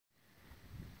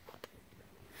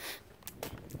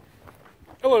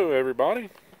Hello everybody,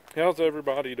 how's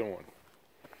everybody doing?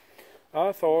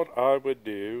 I thought I would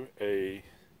do a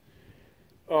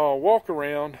walk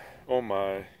around on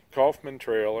my Kaufman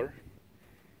trailer.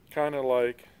 Kind of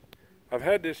like, I've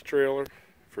had this trailer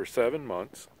for 7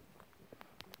 months,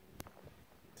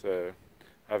 so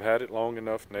I've had it long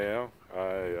enough now.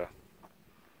 I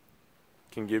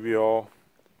can give you all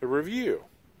a review.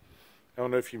 I don't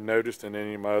know if you've noticed in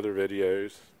any of my other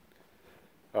videos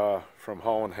from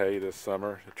hauling hay this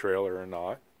summer, the trailer or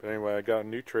not. But anyway, I got a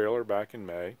new trailer back in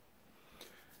May.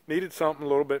 Needed something a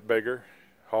little bit bigger,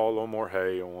 haul a little more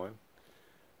hay on.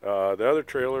 The other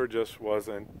trailer just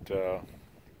wasn't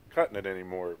cutting it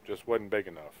anymore. It just wasn't big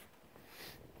enough.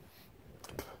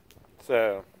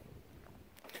 So,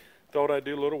 thought I'd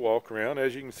do a little walk around.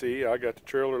 As you can see, I got the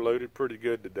trailer loaded pretty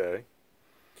good today.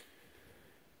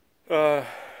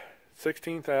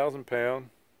 16,000 pound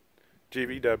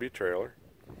GVW trailer.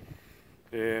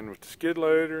 And with the skid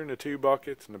loader and the 2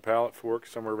 buckets and the pallet fork,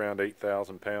 somewhere around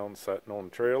 8,000 pounds sitting on the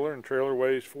trailer, and the trailer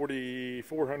weighs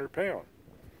 4,400 pounds.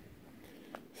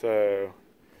 So,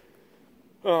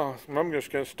 I'm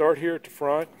just going to start here at the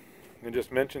front and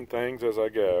just mention things as I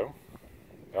go.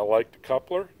 I like the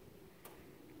coupler.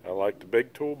 I like the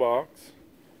big toolbox.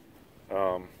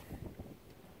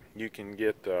 You can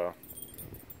get a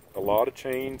lot of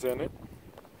chains in it,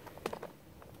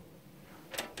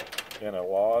 and a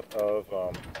lot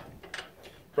of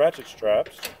ratchet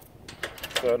straps,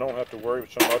 so I don't have to worry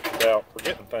so much about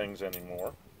forgetting things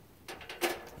anymore.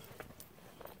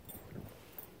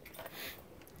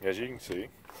 As you can see,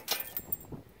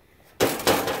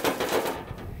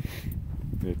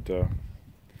 it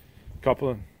couple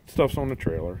of stuff's on the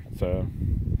trailer. So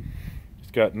it's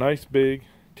got nice big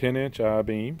 10-inch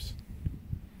I-beams.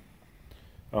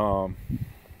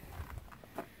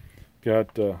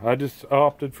 I just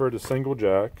opted for the single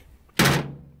jack.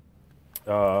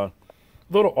 A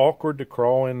little awkward to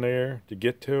crawl in there to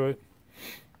get to it,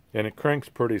 and it cranks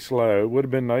pretty slow. It would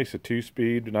have been nice a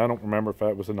 2-speed, and I don't remember if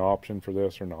that was an option for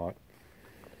this or not.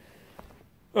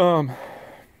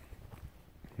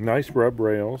 Nice rub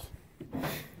rails,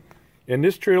 and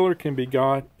this trailer can be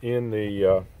got in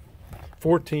the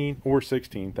 14 or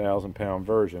 16,000 pound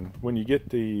version. When you get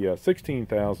the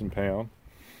 16,000 pound,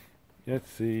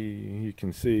 let's see, you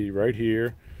can see right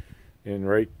here and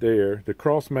right there, the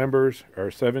cross members are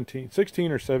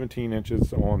 16 or 17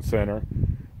 inches on center,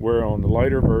 where on the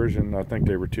lighter version, I think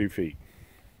they were 2 feet.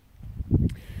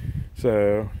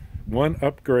 So, one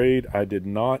upgrade I did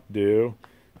not do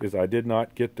is I did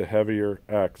not get the heavier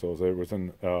axles. There was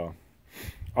an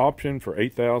option for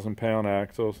 8,000 pound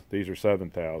axles. These are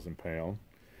 7,000 pound.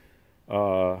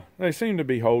 They seem to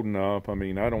be holding up. I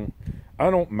mean, I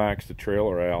don't max the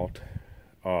trailer out.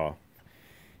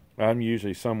 I'm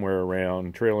usually somewhere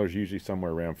around, trailer's usually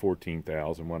somewhere around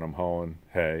 14,000 when I'm hauling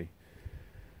hay.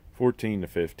 14 to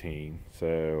 15.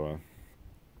 So,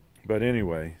 but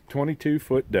anyway,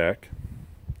 22-foot deck,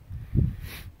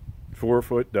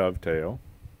 4-foot dovetail.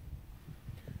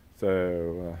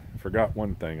 So, forgot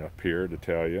one thing up here to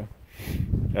tell you.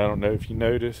 I don't know if you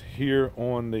notice here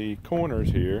on the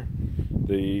corners here,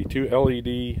 the 2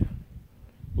 LED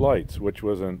lights, which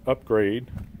was an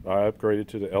upgrade. I upgraded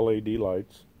to the LED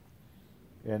lights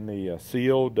and the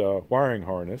sealed wiring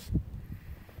harness.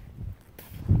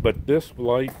 But this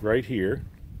light right here,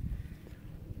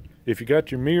 if you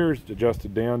got your mirrors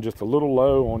adjusted down just a little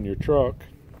low on your truck,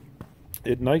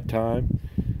 at nighttime,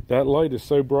 that light is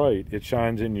so bright it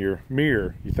shines in your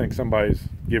mirror. You think somebody's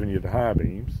giving you the high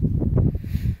beams.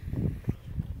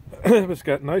 It's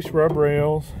got nice rub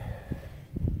rails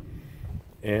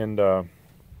and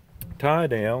tie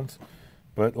downs,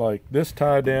 but like this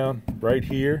tie down right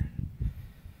here,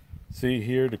 see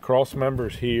here, the cross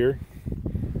members here.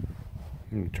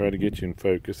 I'm gonna try to get you in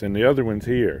focus, and the other one's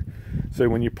here. So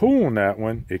when you pull on that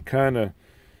one, it kind of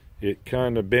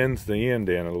bends the end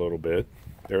in a little bit.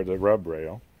 There's the rub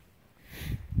rail.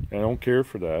 I don't care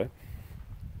for that.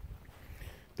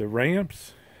 The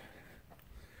ramps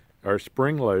are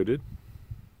spring loaded.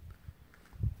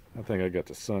 I think I got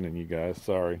the sun in you guys,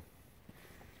 sorry.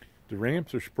 The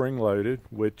ramps are spring loaded,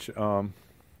 which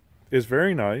is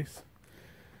very nice,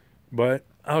 but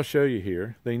I'll show you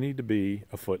here, they need to be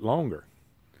a foot longer,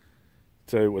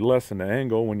 so it would lessen the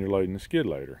angle when you're loading the skid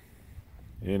loader.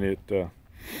 And it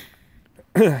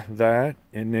that,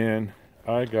 and then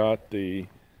I got the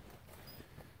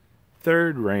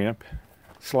 3rd ramp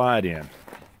slide in.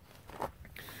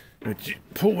 But you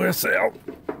pull this out,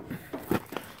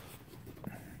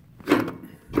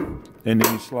 and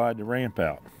then you slide the ramp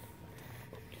out.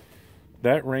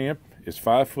 That ramp is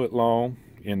 5 foot long,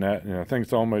 in that, and I think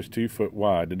it's almost 2 foot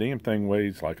wide. The damn thing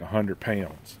weighs like 100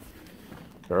 pounds,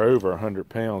 or over 100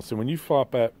 pounds. So when you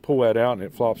pull that out and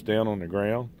it flops down on the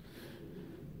ground,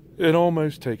 it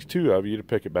almost takes 2 of you to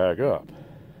pick it back up.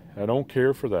 I don't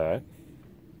care for that.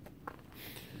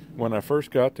 When I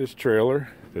first got this trailer,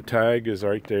 the tag is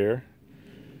right there.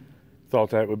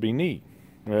 Thought that would be neat.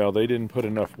 Well, they didn't put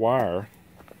enough wire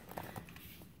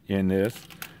in this.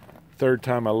 Third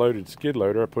time I loaded the skid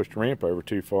loader, I pushed the ramp over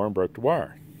too far and broke the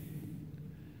wire.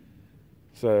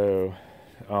 So,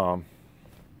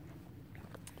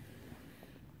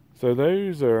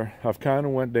 those are, I've kind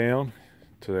of went down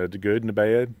to the good and the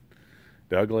bad,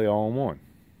 the ugly all in one.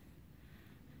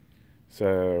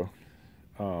 So,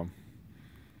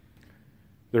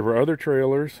 there were other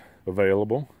trailers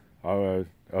available,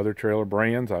 other trailer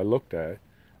brands I looked at.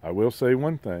 I will say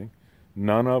one thing,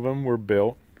 none of them were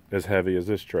built as heavy as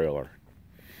this trailer.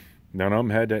 None of them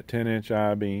had that 10-inch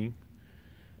I-beam.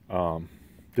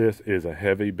 This is a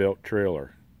heavy built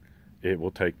trailer. It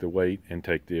will take the weight and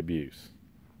take the abuse.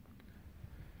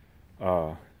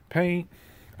 Paint,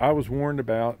 I was warned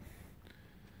about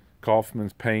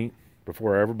Kaufman's paint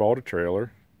before I ever bought a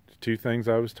trailer. It's 2 things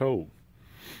I was told.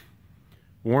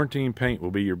 Warranty and paint will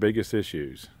be your biggest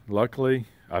issues. Luckily,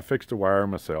 I fixed the wire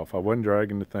myself. I wasn't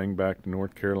dragging the thing back to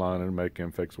North Carolina to make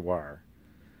him fix a wire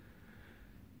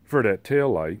for that tail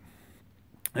light.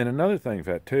 And another thing,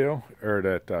 that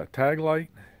tag light,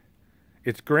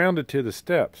 it's grounded to the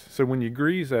steps. So when you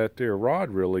grease that there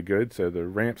rod really good, so the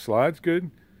ramp slides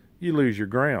good, you lose your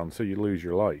ground, so you lose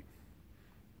your light.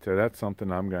 So that's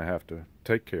something I'm going to have to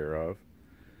take care of.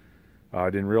 I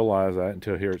didn't realize that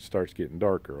until here it starts getting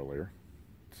dark earlier.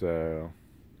 So,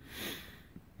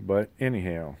 but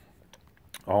anyhow,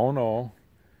 all in all,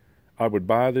 I would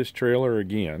buy this trailer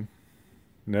again,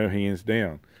 no hands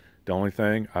down. The only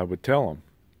thing I would tell them,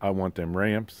 I want them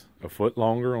ramps a foot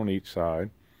longer on each side.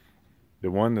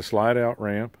 The slide out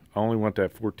ramp, I only want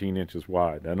that 14 inches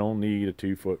wide. I don't need a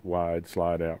 2 foot wide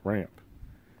slide out ramp.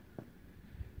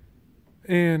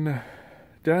 And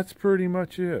that's pretty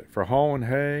much it. For hauling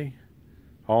hay,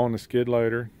 hauling the skid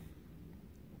loader,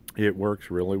 it works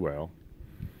really well.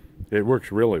 It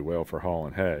works really well for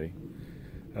hauling hay.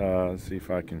 Let's see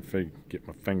if I can get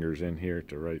my fingers in here at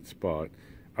the right spot.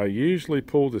 I usually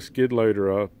pull the skid loader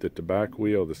up that the back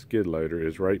wheel of the skid loader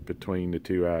is right between the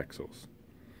 2 axles.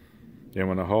 And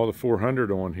when I haul the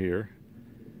 400 on here,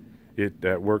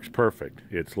 that works perfect.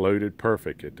 It's loaded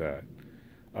perfect at that.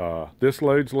 This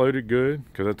load's loaded good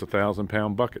because it's a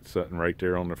 1,000-pound bucket sitting right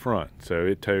there on the front. So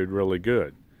it towed really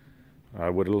good.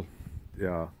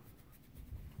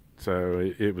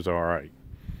 So it was all right.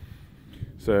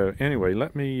 So anyway,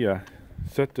 let me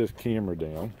set this camera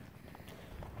down,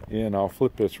 and I'll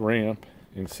flip this ramp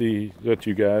and let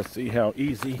you guys see how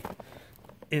easy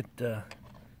it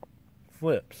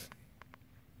flips.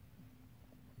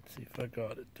 Let's see if I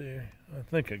got it there. I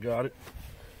think I got it.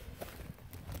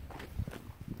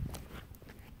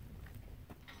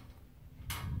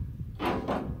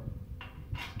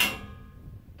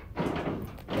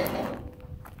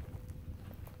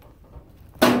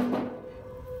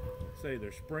 Say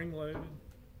they're spring loaded.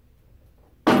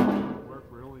 Work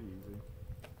really easy.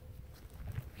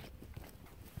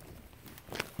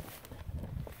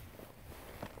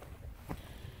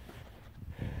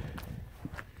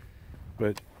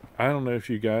 But I don't know if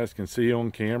you guys can see on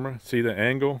camera, see the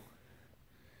angle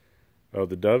of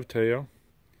the dovetail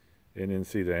and then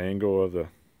see the angle of the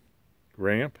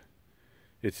ramp.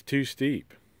 It's too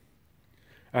steep.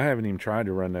 I haven't even tried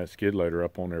to run that skid loader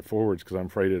up on there forwards because I'm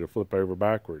afraid it'll flip over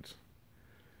backwards.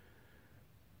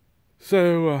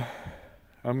 So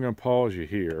I'm going to pause you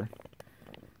here,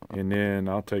 and then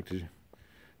I'll take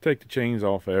the chains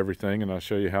off of everything, and I'll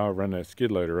show you how I run that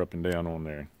skid loader up and down on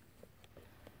there.